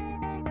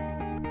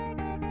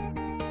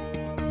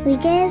 We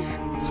give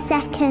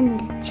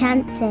second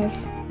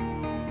chances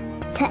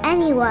to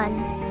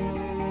anyone.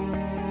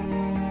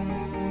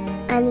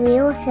 And we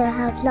also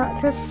have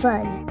lots of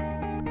fun.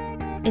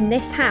 In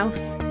this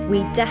house,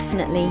 we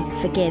definitely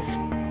forgive.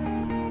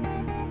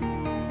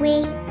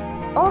 We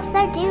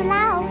also do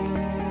loud.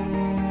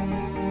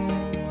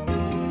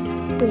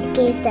 We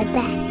give the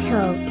best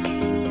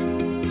hugs.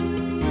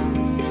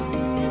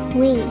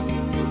 We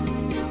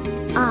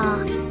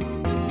are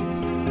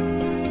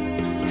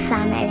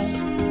family.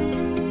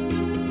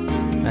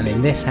 And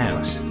in this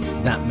house,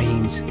 that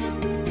means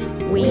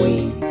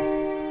we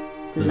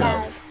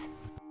love.